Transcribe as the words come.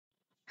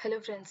Hello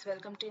friends,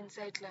 welcome to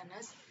Insight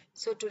Learners.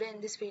 So today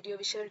in this video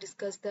we shall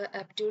discuss the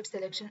aptitude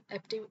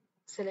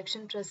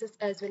selection process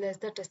as well as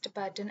the test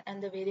pattern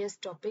and the various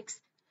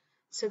topics.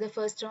 So the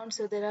first round,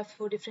 so there are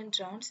 4 different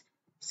rounds.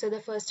 So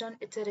the first round,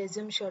 it's a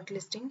resume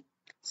shortlisting.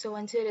 So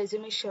once your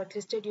resume is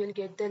shortlisted, you will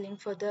get the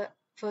link for the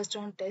first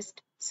round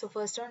test. So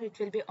first round it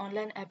will be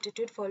online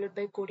aptitude followed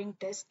by coding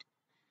test,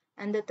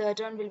 and the third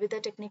round will be the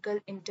technical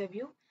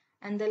interview,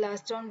 and the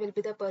last round will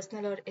be the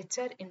personal or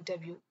HR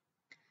interview.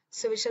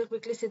 So we shall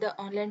quickly see the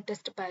online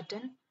test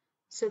pattern.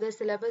 So the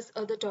syllabus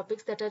or the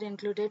topics that are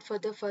included for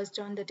the first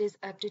round, that is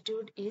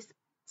aptitude, is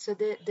so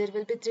there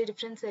will be 3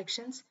 different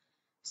sections.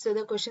 So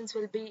the questions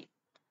will be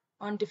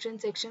on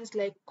different sections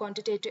like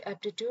quantitative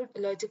aptitude,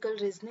 logical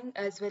reasoning,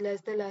 as well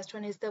as the last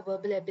one is the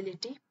verbal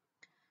ability.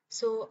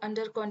 So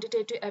under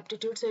quantitative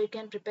aptitude, so you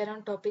can prepare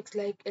on topics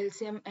like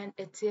LCM and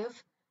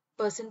HCF,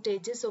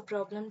 percentages, so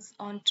problems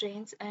on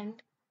trains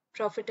and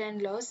profit and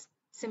loss,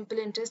 simple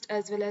interest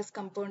as well as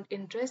compound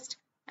interest,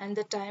 and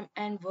the time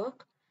and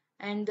work,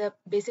 and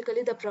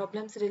basically the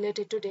problems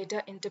related to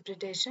data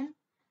interpretation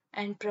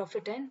and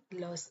profit and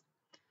loss.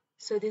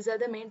 So these are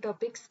the main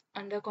topics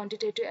under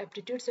quantitative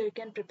aptitude. So you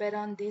can prepare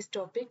on these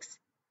topics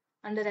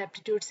under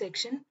aptitude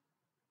section.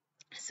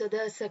 So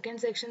the second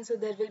section, so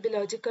there will be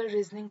logical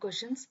reasoning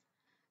questions.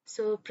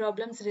 So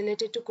problems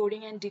related to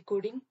coding and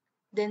decoding,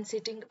 then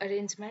seating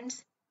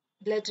arrangements,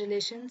 blood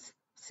relations,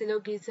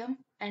 syllogism,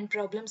 and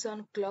problems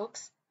on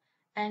clocks.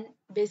 And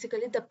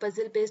basically the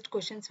puzzle based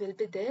questions will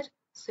be there,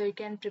 so you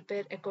can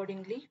prepare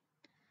accordingly.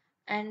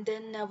 And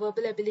then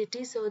verbal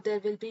ability, so there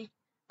will be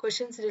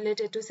questions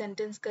related to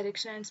sentence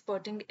correction and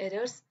spotting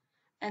errors,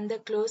 and the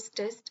close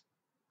test,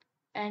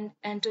 and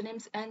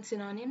antonyms and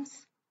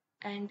synonyms,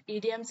 and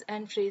idioms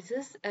and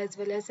phrases, as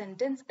well as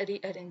sentence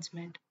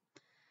rearrangement.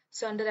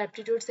 So under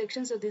aptitude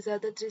section, so these are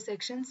the 3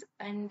 sections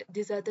and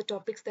these are the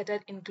topics that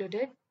are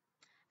included.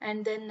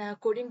 And then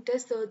coding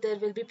test, so there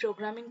will be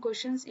programming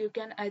questions. You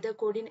can either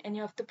code in any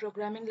of the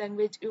programming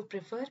language you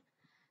prefer.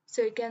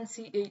 So you can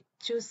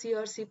choose C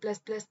or C++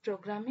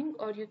 programming,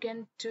 or you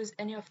can choose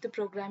any of the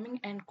programming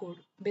and code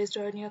based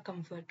on your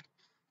comfort.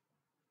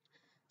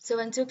 So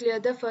once you clear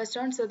the first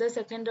round, so the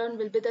second round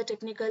will be the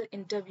technical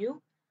interview.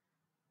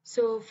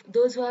 So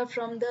those who are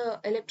from the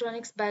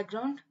electronics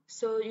background,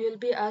 so you will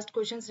be asked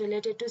questions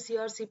related to C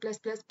or C++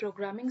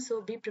 programming.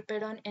 So be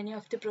prepared on any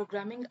of the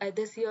programming,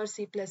 either C or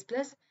C++,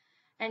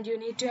 and you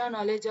need to have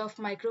knowledge of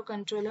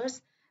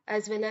microcontrollers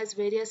as well as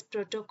various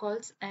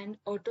protocols and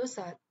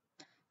AutoSAR.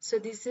 So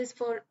this is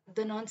for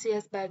the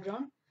non-CS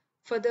background.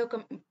 For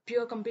the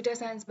pure computer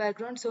science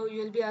background, so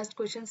you will be asked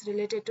questions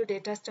related to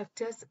data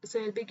structures. So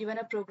you'll be given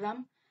a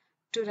program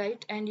to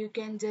write and you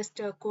can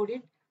just code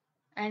it,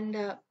 and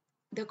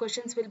the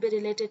questions will be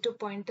related to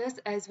pointers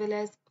as well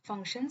as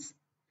functions.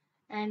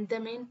 And the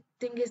main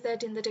thing is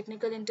that in the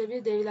technical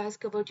interview they will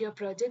ask about your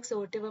project. So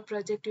whatever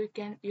project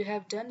you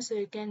have done, so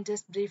you can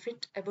just brief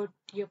it about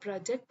your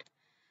project,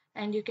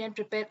 and you can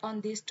prepare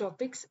on these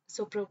topics.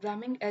 So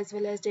programming as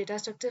well as data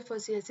structure for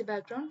CSE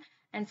background,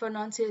 and for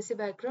non-CSE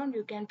background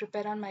you can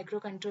prepare on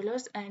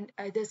microcontrollers and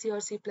either C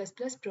or C++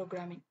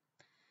 programming.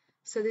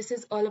 So this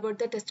is all about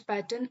the test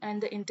pattern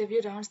and the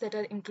interview rounds that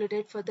are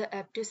included for the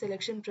aptitude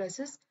selection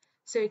process.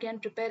 So you can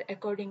prepare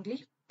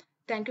accordingly.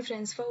 Thank you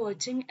friends for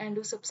watching, and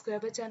do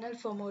subscribe our channel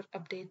for more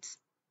updates.